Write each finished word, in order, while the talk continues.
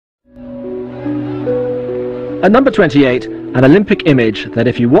At number 28, an Olympic image that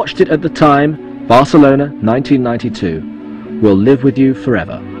if you watched it at the time, Barcelona 1992, will live with you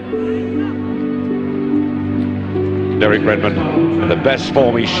forever. Derek Redmond, the best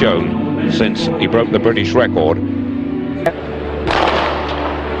form he's shown since he broke the British record.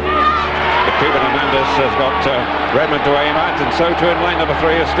 Has got Redmond to aim at, and so too in lane number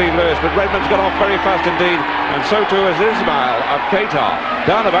 3 is Steve Lewis, but Redmond's got off very fast indeed, and so too is Ismail of Qatar.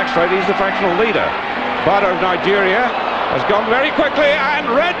 Down the back straight, he's the fractional leader. Bada of Nigeria has gone very quickly, and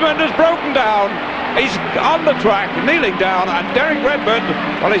Redmond has broken down. He's on the track, kneeling down, and Derek Redmond,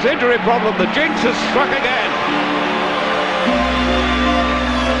 well, his injury problem, the jinx has struck again.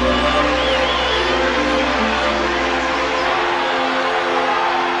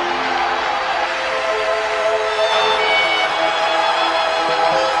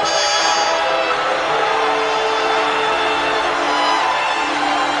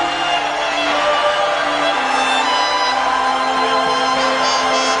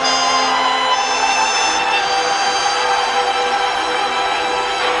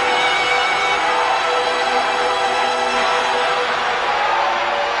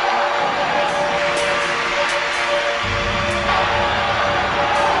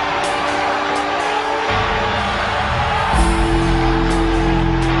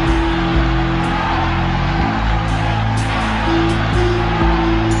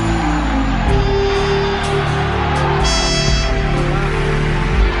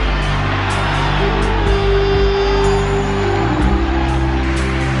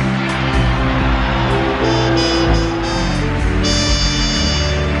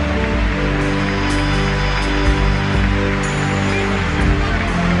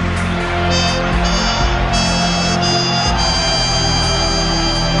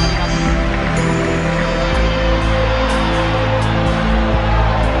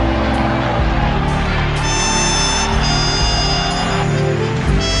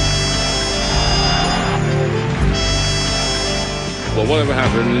 Well, whatever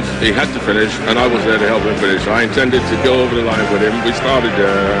happens, he had to finish, and I was there to help him finish. I intended to go over the line with him. We started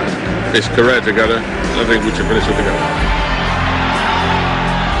his career together, and I think we should finish it together.